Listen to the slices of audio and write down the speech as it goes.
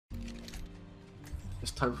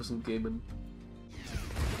It's time for some gaming.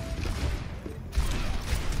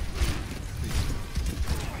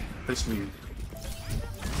 Play smooth.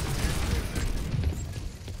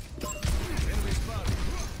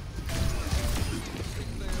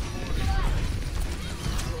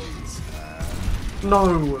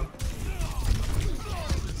 No!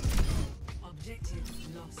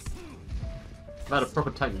 If I had a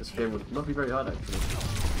proper tank, this game would not be very hard actually.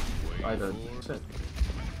 I don't. Shit.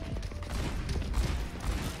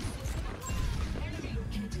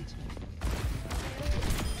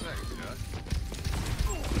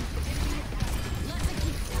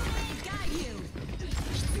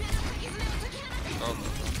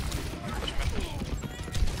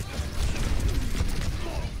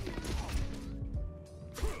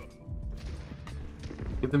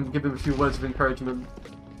 Give him a few words of encouragement.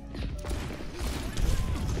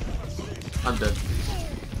 I'm dead.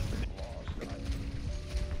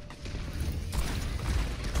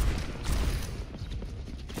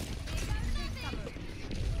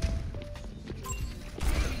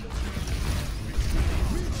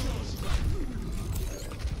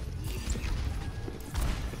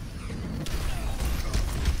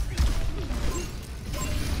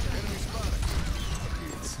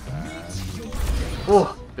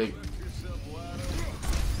 Oh, big.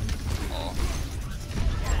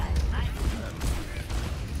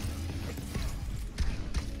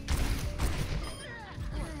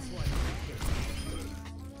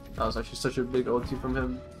 That was actually such a big ulti from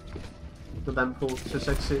him. The vamp pull, so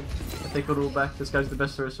sexy. I take it all back. This guy's the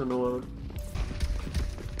best racer in the world.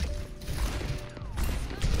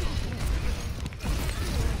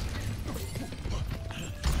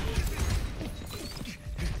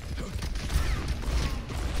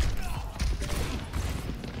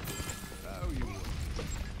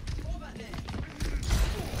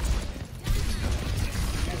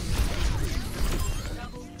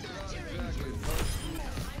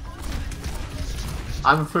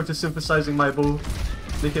 I'm photosynthesizing my ball,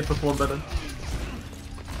 make it perform better.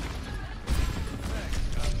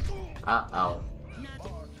 Ah, ow.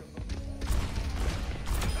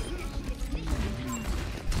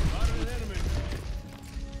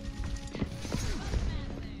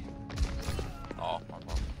 Oh, my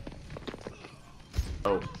God.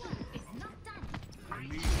 Oh.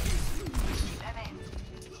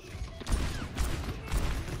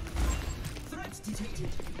 Threats detected.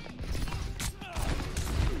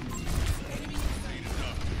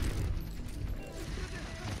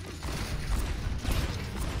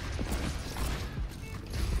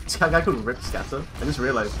 This guy could rip scatter. I just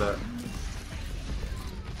realized that.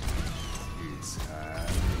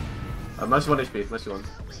 Mercy 1 HP, Mercy 1.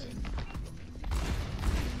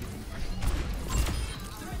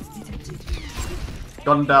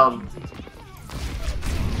 Gone down.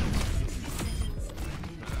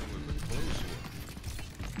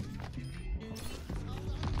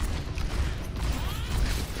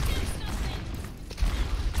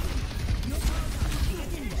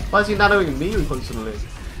 Why is he nanoing me constantly?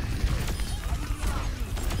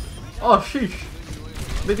 Oh, sheesh.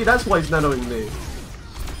 Maybe that's why he's nanoing me.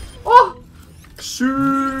 Oh!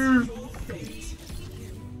 Shoo!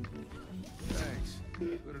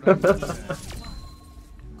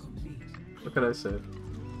 What can I say?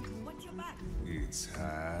 It's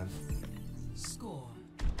half. Score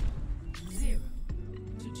 0-2.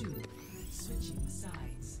 Switching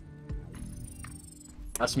sides.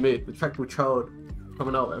 That's me, the Trackball child,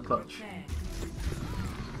 coming out at a clutch.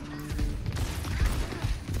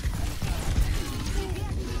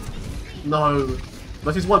 No!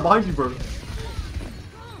 That's his one behind you, bro.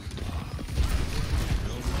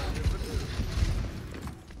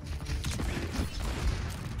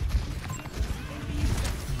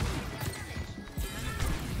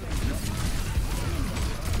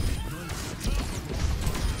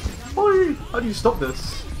 Oi! How do you stop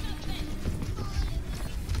this?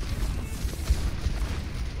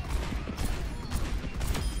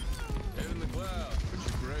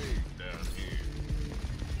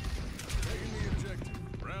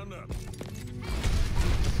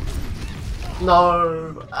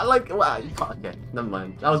 No, I like. Wow, you can't. Okay, never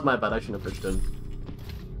mind. That was my bad. I shouldn't have pushed him.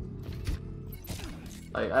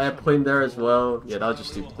 I had point there as well. Yeah, that was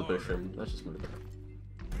just stupid to push him. That's just my bad.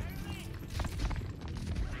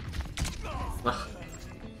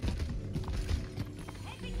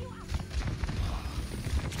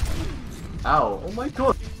 Ow! Oh my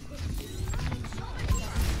god!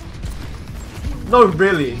 No,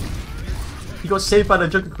 really? He got saved by the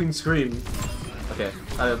Joker Queen scream. Okay,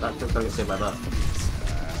 I don't get saved by that.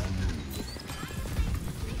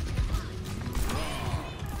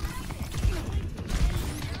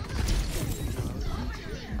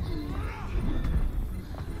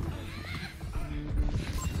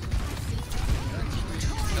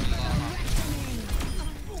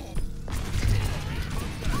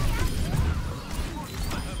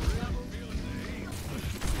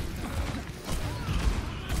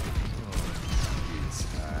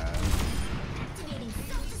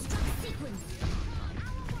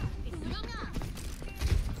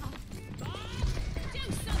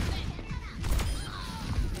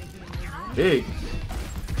 Big.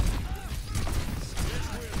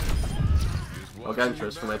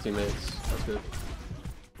 Organtros for my teammates. That's good.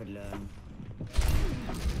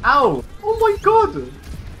 Ow! Oh my god!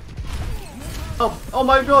 Oh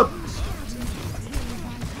my god!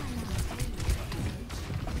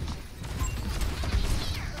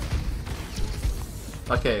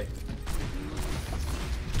 Okay.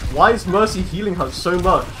 Why is Mercy healing her so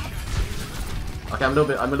much? Okay, I'm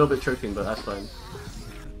a little bit choking, but that's fine.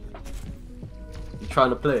 You trying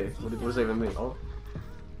to play? What does that even mean? Oh.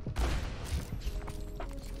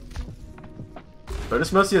 Bro,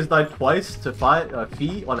 this Mercy has died twice to fight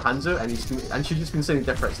Fee on Hanzo, and she's just been sending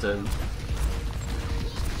death threats to him.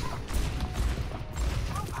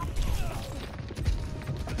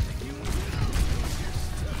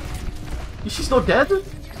 She's not dead?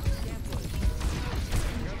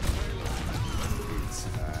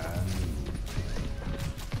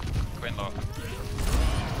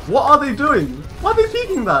 What are they doing? Why are they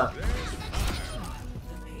peeking that?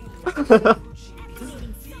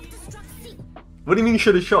 What do you mean you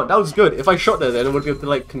should have shot? That was good. If I shot there, then I would be able to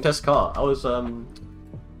like contest car.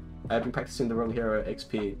 I've been practicing the wrong hero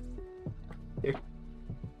XP.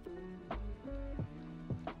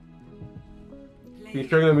 You're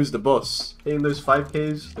trying to lose the boss. Hitting those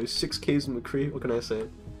 5Ks, those 6Ks in McCree, what can I say?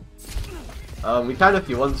 We can if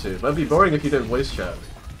you want to, but it'd be boring if you don't voice chat.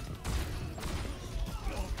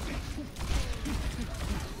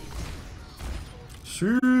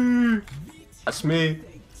 See, that's me.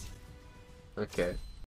 Okay.